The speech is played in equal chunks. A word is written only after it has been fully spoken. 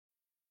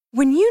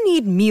When you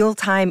need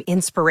mealtime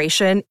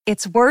inspiration,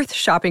 it's worth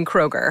shopping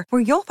Kroger,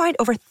 where you'll find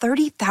over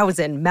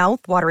 30,000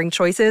 mouth-watering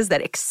choices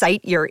that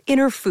excite your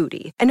inner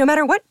foodie. And no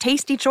matter what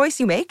tasty choice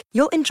you make,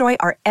 you'll enjoy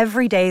our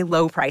everyday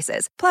low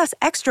prices, plus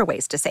extra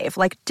ways to save,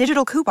 like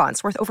digital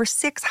coupons worth over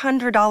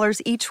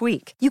 $600 each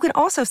week. You can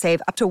also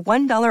save up to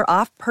 $1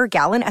 off per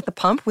gallon at the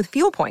pump with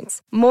fuel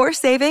points. More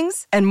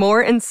savings and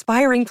more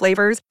inspiring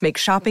flavors make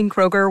shopping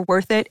Kroger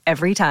worth it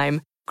every time.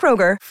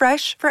 Kroger,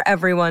 fresh for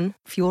everyone.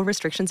 Fuel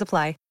restrictions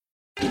apply.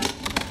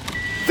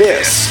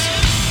 This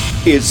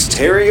is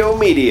Stereo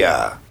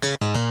Media.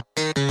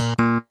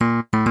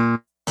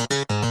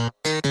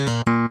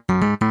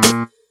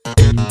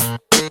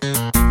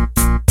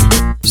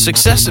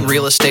 Success in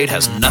real estate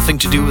has nothing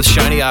to do with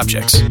shiny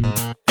objects.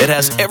 It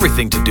has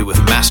everything to do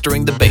with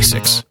mastering the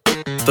basics.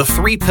 The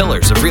 3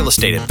 pillars of real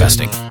estate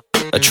investing: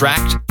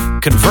 attract,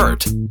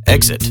 convert,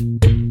 exit.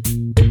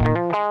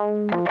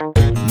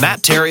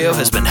 Matt Theriault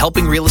has been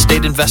helping real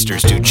estate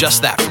investors do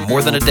just that for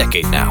more than a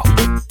decade now.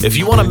 If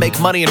you want to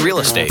make money in real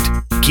estate,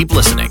 keep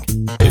listening.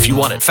 If you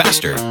want it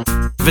faster,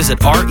 visit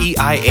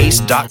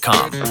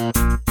reiace.com.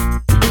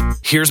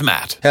 Here's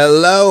Matt.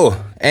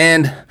 Hello,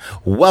 and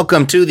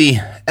welcome to the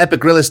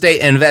Epic Real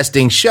Estate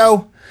Investing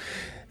Show.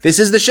 This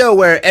is the show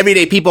where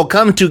everyday people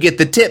come to get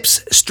the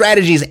tips,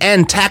 strategies,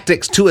 and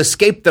tactics to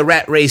escape the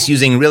rat race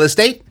using real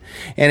estate.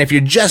 And if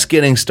you're just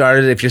getting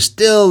started, if you're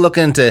still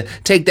looking to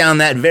take down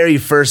that very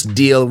first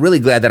deal, really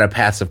glad that our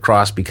paths have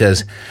crossed,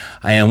 because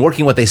I am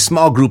working with a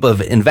small group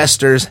of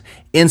investors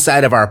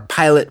inside of our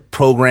pilot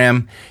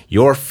program,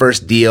 Your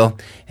First Deal.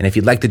 And if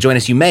you'd like to join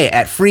us, you may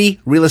at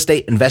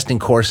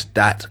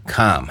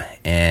freerealestateinvestingcourse.com.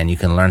 And you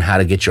can learn how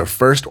to get your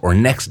first or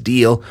next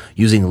deal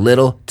using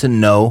little to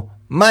no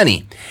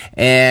money.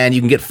 And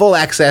you can get full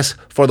access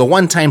for the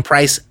one-time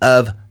price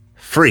of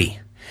free.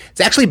 It's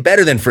actually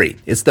better than free.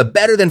 It's the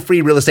better than free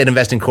real estate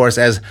investing course,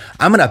 as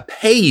I'm going to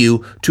pay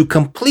you to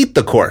complete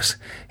the course.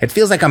 It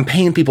feels like I'm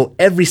paying people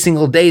every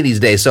single day these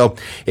days. So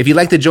if you'd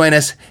like to join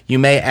us, you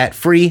may at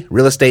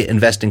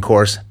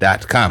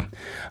freerealestateinvestingcourse.com.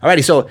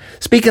 Alrighty, so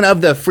speaking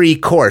of the free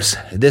course,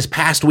 this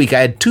past week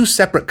I had 2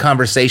 separate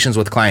conversations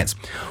with clients.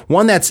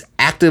 One that's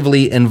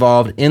actively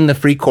involved in the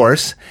free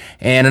course,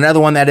 and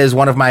another one that is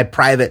one of my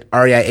private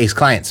REI Ace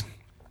clients.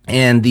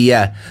 And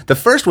the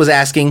first was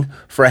asking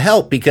for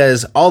help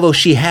because although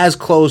she has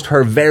closed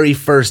her very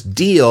first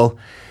deal,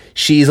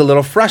 she's a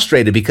little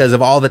frustrated because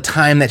of all the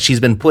time that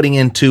she's been putting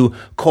into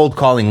cold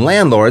calling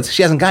landlords.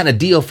 She hasn't gotten a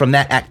deal from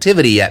that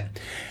activity yet.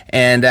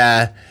 And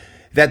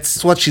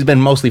that's what she's been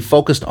mostly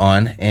focused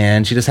on,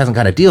 and she just hasn't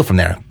got a deal from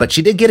there. But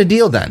she did get a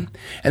deal done.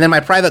 And then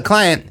my private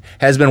client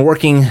has been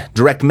working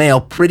direct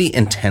mail pretty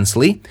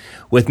intensely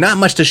with not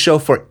much to show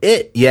for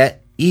it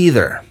yet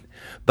either.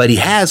 But he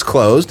has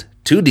closed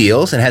 2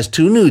 deals and has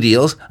 2 new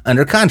deals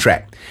under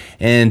contract.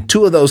 And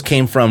 2 of those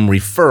came from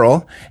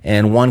referral,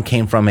 and 1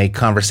 came from a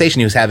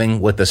conversation he was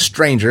having with a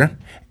stranger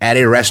at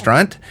a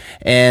restaurant.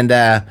 And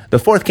the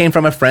 4th came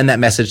from a friend that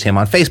messaged him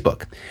on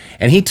Facebook.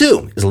 And he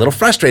too is a little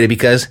frustrated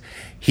because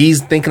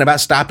he's thinking about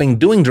stopping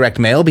doing direct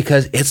mail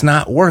because it's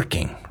not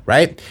working,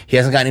 right? He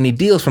hasn't gotten any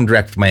deals from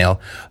direct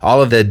mail.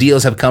 All of the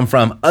deals have come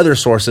from other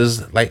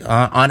sources, like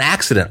on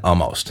accident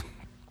almost.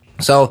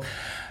 So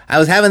I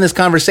was having this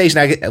conversation.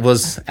 I got to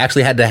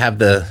have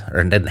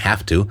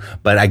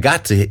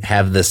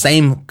the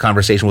same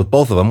conversation with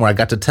both of them, where I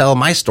got to tell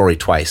my story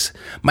twice.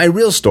 My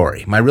real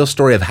story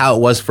of how it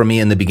was for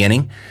me in the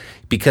beginning.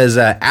 Because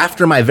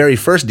after my very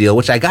first deal,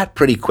 which I got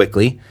pretty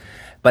quickly,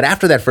 but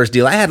after that first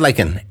deal, I had like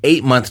an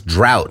 8-month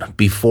drought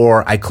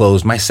before I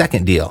closed my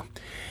second deal.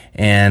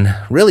 And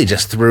really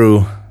just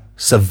through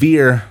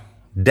severe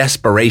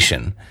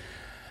desperation,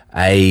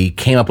 I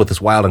came up with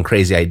this wild and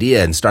crazy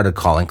idea and started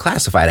calling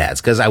classified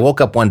ads, because I woke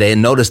up one day and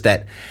noticed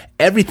that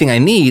everything I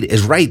need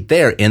is right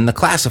there in the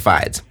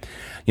classifieds.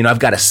 You know, I've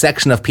got a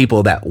section of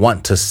people that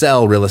want to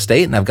sell real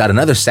estate, and I've got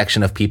another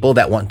section of people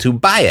that want to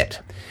buy it.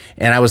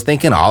 And I was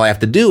thinking all I have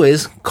to do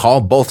is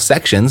call both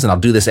sections, and I'll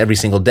do this every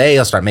single day.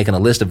 I'll start making a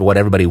list of what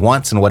everybody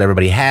wants and what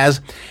everybody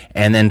has,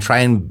 and then try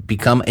and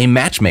become a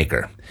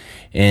matchmaker.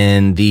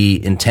 And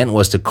the intent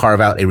was to carve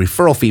out a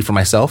referral fee for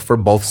myself for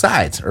both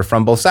sides, or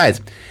from both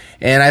sides.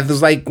 And I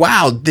was like,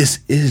 wow, this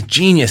is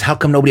genius. How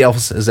come nobody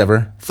else has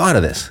ever thought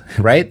of this,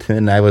 right?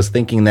 And I was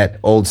thinking that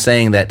old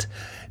saying that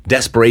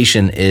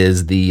desperation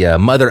is the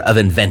mother of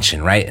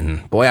invention, right?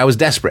 And boy, I was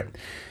desperate.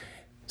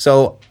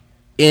 So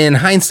in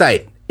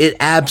hindsight, it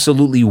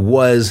absolutely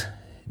was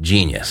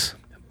genius.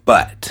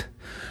 But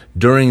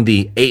during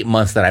the 8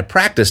 months that I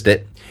practiced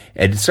it,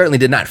 it certainly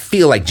did not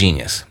feel like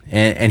genius.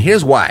 And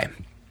here's why.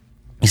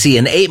 You see,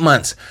 in 8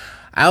 months,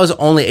 I was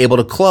only able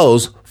to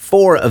close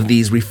 4 of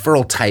these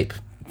referral type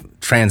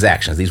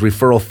transactions, these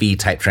referral fee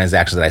type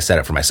transactions that I set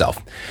up for myself.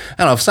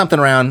 I don't know, something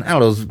around,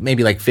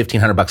 maybe like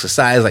 $1,500 a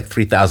size, like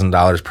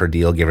 $3,000 per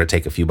deal, give or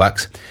take a few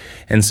bucks.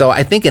 And so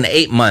I think in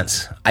 8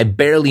 months, I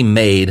barely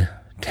made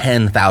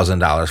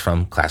 $10,000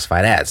 from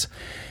classified ads.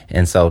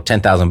 And so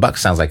 $10,000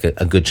 sounds like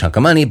a good chunk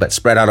of money, but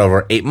spread out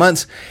over 8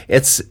 months,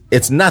 it's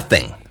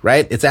nothing,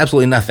 right? It's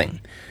absolutely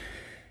nothing.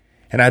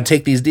 And I'd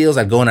take these deals,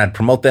 I'd go and I'd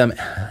promote them,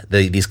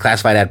 these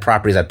classified ad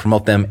properties, I'd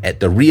promote them at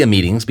the RIA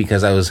meetings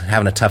because I was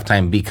having a tough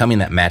time becoming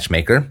that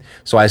matchmaker.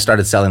 So I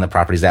started selling the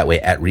properties that way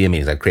at RIA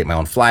meetings. I'd create my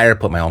own flyer,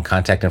 put my own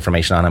contact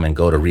information on them, and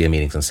go to RIA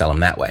meetings and sell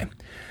them that way.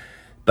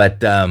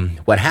 But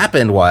what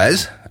happened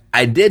was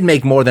I did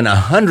make more than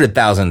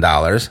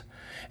 $100,000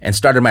 and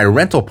started my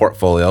rental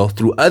portfolio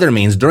through other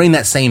means during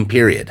that same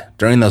period,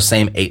 during those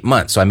same 8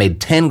 months. So I made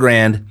 10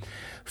 grand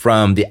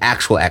from the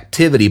actual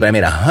activity, but I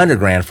made 100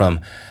 grand from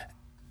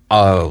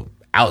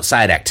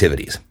outside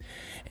activities.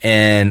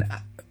 And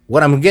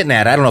what I'm getting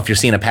at, I don't know if you're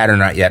seeing a pattern or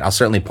not yet. I'll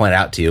certainly point it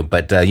out to you,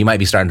 but you might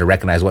be starting to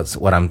recognize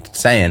what I'm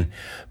saying.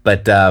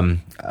 But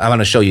I'm going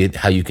to show you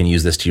how you can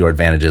use this to your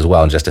advantage as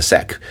well in just a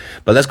sec.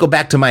 But let's go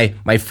back to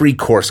my free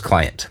course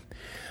client.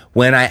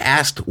 When I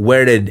asked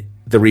where did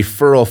the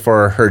referral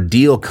for her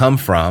deal come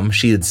from,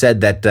 she had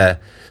said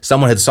that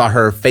someone had saw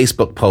her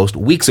Facebook post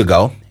weeks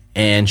ago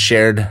and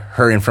shared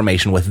her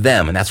information with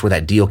them, and that's where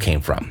that deal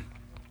came from.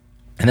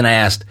 And then I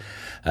asked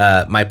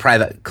my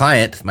private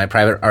client, my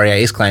private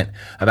REIA's client,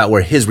 about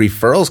where his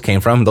referrals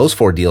came from, those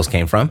 4 deals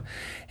came from.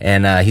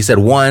 And he said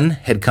one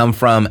had come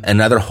from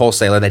another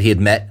wholesaler that he had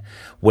met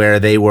where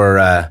they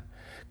were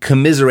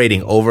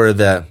commiserating over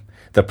the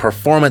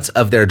performance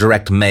of their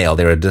direct mail.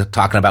 They were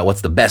talking about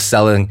what's the best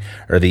selling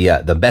or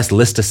the best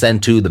list to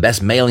send to, the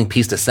best mailing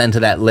piece to send to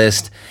that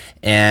list.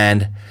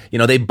 And,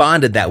 they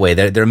bonded that way.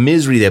 Their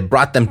misery, that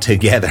brought them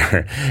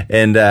together.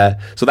 And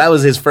so that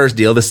was his first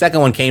deal. The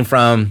second one came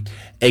from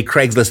a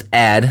Craigslist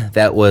ad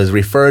that was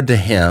referred to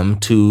him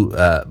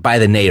by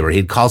the neighbor.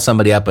 He'd called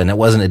somebody up and it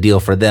wasn't a deal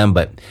for them,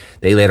 but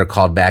they later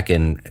called back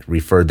and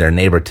referred their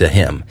neighbor to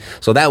him.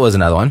 So that was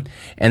another one.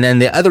 And then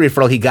the other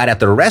referral he got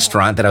at the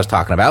restaurant that I was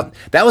talking about,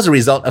 that was a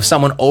result of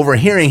someone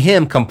overhearing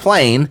him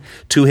complain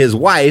to his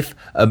wife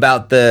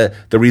about the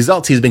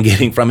results he's been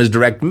getting from his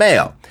direct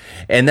mail.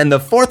 And then the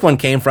fourth one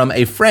came from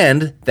a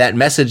friend that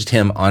messaged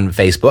him on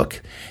Facebook.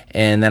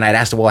 And then I'd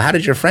asked him, well, how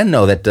did your friend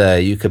know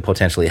that you could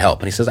potentially help?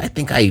 And he says, I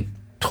think I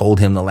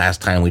told him the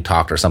last time we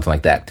talked or something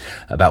like that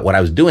about what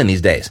I was doing these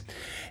days.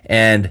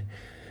 And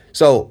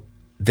so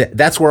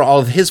that's where all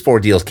of his 4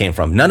 deals came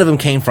from. None of them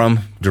came from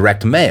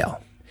direct mail.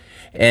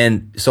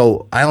 And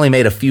so I only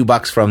made a few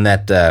bucks from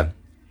that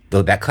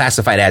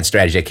classified ad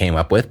strategy I came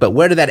up with. But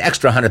where did that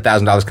extra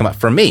 $100,000 come up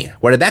for me?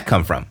 Where did that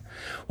come from?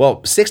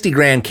 Well, 60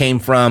 grand came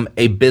from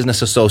a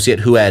business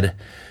associate who had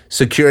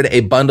secured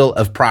a bundle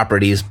of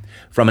properties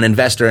from an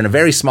investor in a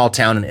very small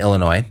town in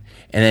Illinois.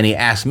 And then he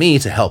asked me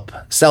to help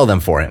sell them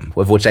for him,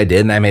 with which I did.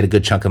 And I made a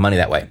good chunk of money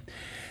that way.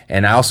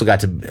 And I also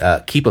got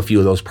to keep a few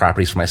of those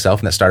properties for myself.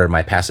 And that started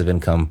my passive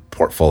income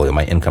portfolio,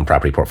 my income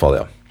property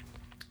portfolio.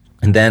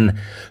 And then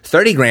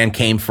 30 grand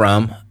came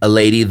from a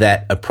lady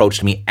that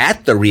approached me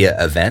at the RIA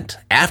event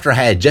after I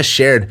had just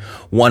shared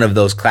one of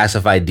those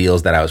classified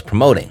deals that I was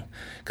promoting.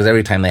 Because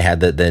every time they had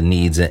the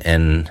needs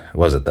and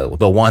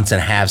the wants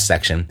and haves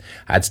section,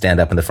 I'd stand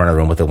up in the front of the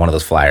room with one of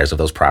those flyers of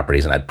those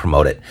properties and I'd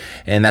promote it.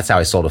 And that's how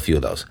I sold a few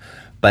of those.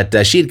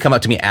 But she'd come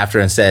up to me after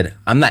and said,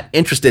 I'm not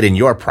interested in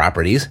your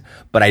properties,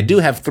 but I do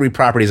have 3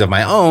 properties of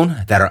my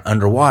own that are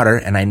underwater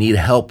and I need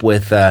help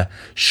with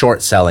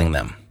short selling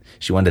them.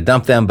 She wanted to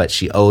dump them, but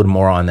she owed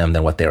more on them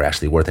than what they were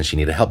actually worth, and she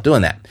needed help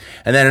doing that.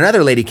 And then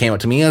another lady came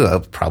up to me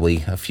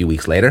probably a few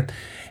weeks later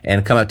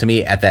and come up to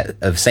me at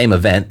that same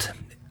event.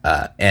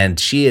 And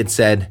she had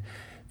said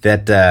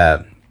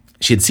that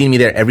she had seen me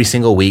there every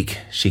single week.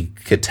 She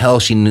could tell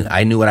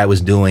I knew what I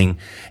was doing,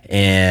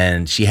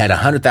 and she had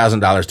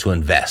 $100,000 to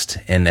invest.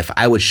 And if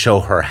I would show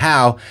her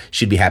how,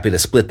 she'd be happy to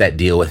split that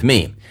deal with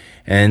me.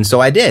 And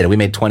so I did. We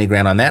made 20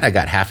 grand on that. I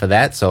got half of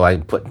that, so I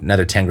put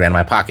another 10 grand in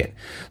my pocket.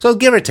 So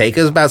give or take,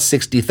 it was about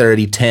 60,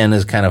 30, 10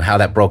 is kind of how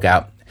that broke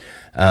out,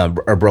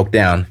 or broke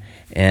down.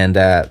 And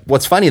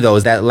what's funny though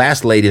is that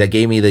last lady that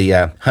gave me the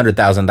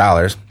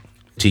 $100,000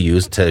 to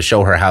use to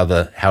show her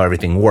how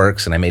everything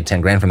works, and I made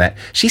 10 grand from that.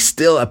 She's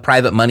still a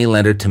private money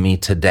lender to me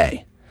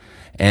today,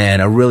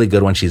 and a really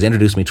good one. She's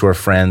introduced me to her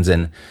friends,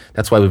 and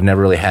that's why we've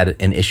never really had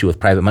an issue with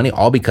private money,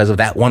 all because of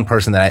that one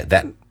person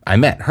that I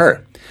met,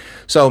 her.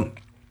 So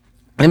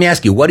let me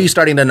ask you, what are you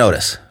starting to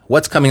notice?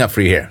 What's coming up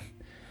for you here?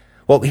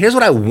 Well, here's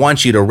what I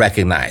want you to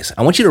recognize.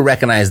 I want you to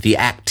recognize the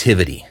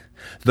activity,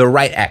 the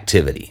right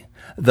activity,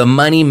 the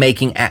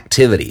money-making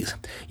activities.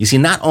 You see,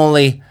 not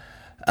only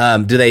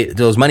do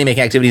those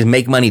money-making activities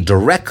make money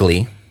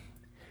directly,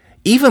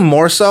 even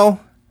more so,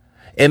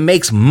 it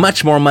makes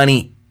much more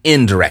money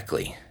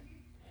indirectly.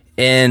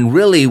 And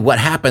really what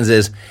happens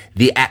is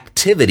the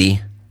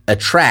activity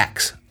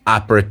attracts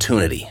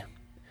opportunity.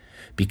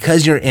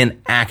 Because you're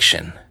in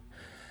action,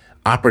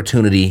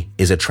 opportunity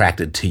is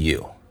attracted to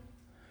you.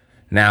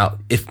 Now,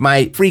 if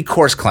my free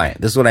course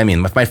client, this is what I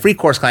mean, if my free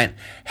course client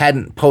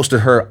hadn't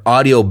posted her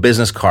audio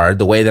business card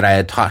the way that I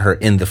had taught her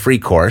in the free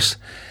course,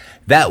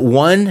 that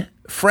one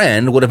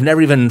friend would have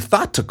never even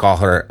thought to call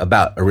her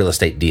about a real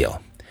estate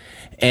deal.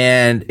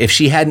 And if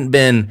she hadn't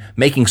been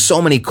making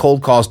so many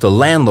cold calls to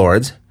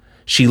landlords,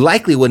 she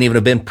likely wouldn't even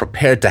have been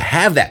prepared to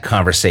have that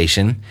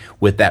conversation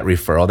with that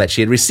referral that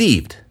she had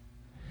received.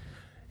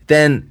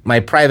 then my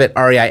private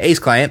REI Ace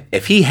client,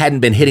 if he hadn't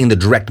been hitting the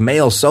direct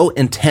mail so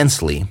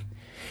intensely,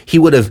 he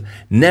would have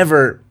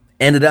never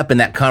ended up in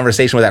that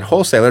conversation with that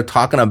wholesaler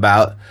talking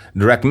about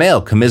direct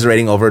mail,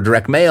 commiserating over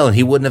direct mail, and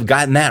he wouldn't have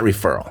gotten that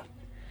referral.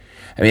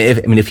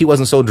 If he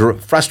wasn't so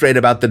frustrated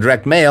about the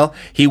direct mail,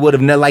 he would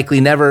have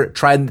likely never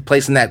tried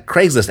placing that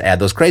Craigslist ad,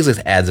 those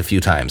Craigslist ads a few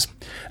times,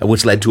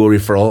 which led to a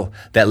referral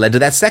that led to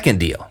that second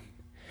deal.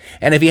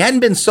 And if he hadn't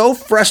been so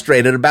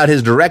frustrated about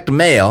his direct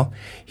mail,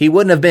 he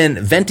wouldn't have been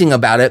venting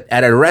about it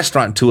at a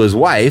restaurant to his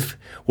wife,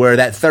 where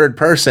that third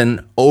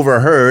person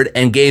overheard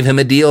and gave him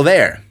a deal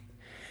there.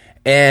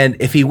 And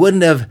if he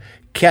would have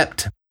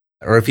kept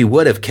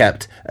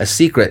a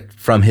secret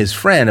from his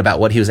friend about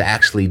what he was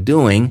actually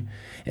doing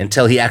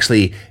until he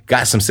actually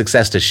got some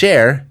success to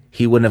share,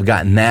 he wouldn't have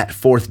gotten that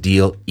fourth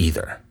deal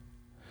either.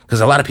 Because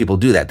a lot of people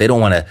do that. They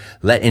don't want to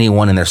let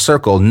anyone in their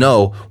circle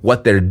know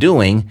what they're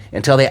doing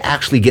until they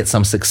actually get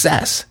some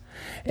success.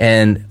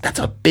 And that's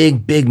a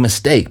big, big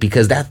mistake,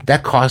 because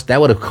that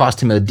would have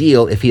cost him a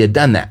deal if he had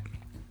done that.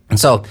 And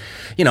so,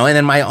 and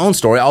then my own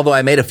story, although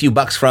I made a few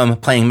bucks from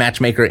playing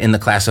matchmaker in the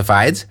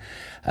classifieds,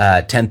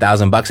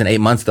 $10,000 in 8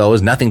 months, though,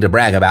 is nothing to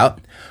brag about.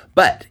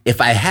 But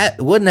if I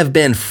wouldn't have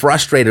been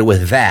frustrated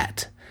with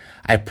that,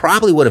 I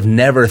probably would have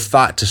never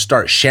thought to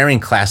start sharing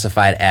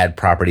classified ad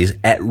properties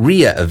at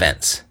RIA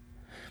events.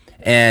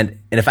 And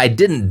if I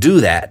didn't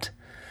do that,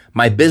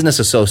 my business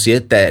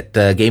associate that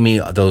gave me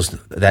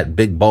that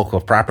big bulk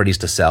of properties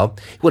to sell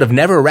would have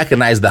never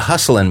recognized the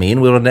hustle in me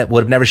and would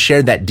have never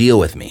shared that deal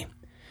with me.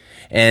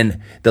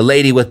 And the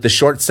lady with the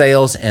short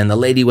sales and the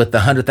lady with the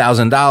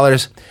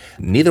 $100,000,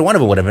 neither one of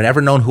them would have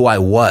ever known who I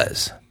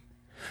was.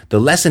 The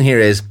lesson here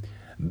is,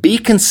 be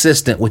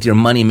consistent with your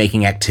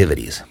money-making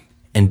activities.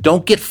 And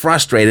don't get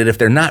frustrated if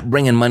they're not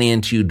bringing money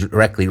into you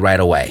directly right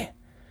away.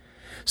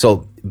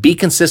 So be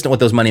consistent with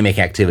those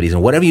money-making activities.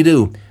 And whatever you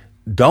do,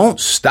 don't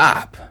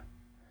stop.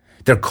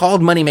 They're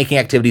called money-making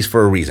activities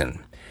for a reason.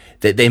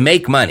 They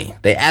make money.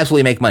 They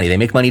absolutely make money. They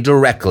make money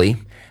directly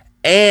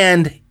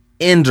and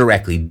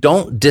indirectly.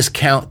 Don't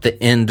discount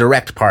the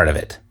indirect part of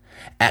it.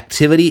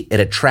 Activity, it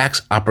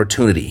attracts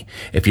opportunity.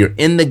 If you're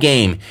in the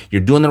game,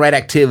 you're doing the right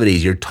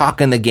activities, you're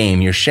talking the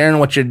game, you're sharing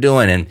what you're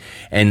doing,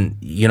 and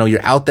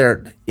you're out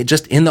there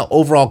just in the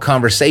overall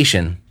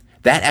conversation,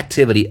 that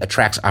activity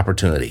attracts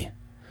opportunity.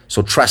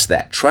 So trust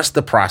that. Trust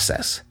the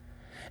process.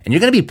 And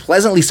you're going to be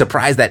pleasantly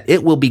surprised that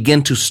it will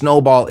begin to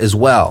snowball as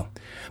well.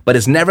 But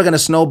it's never going to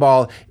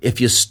snowball if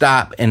you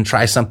stop and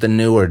try something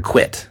new or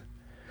quit.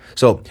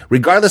 So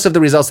regardless of the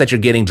results that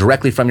you're getting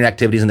directly from your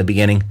activities in the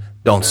beginning,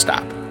 don't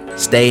stop.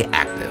 Stay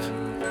active.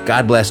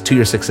 God bless to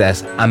your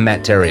success. I'm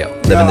Matt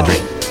Theriault. Living the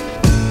dream.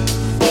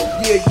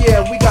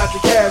 Yeah, we got the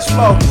cash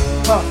flow.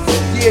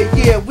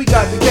 Yeah, we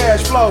got the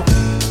cash flow.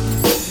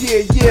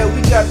 Yeah,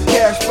 we got the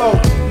cash flow.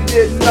 You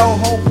didn't know,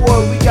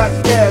 homeboy, we got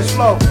the cash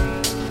flow.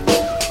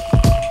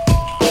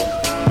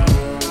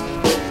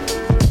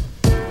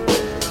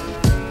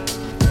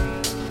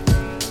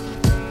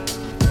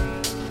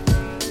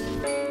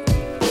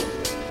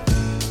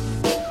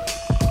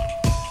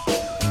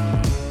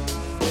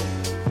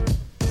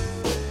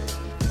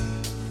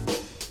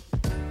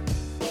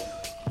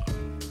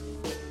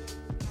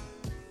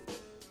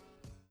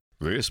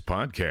 This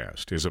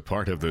podcast is a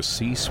part of the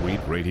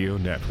C-Suite Radio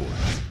Network.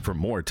 For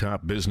more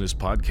top business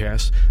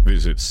podcasts,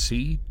 visit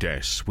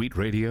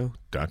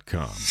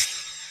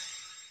c-suiteradio.com.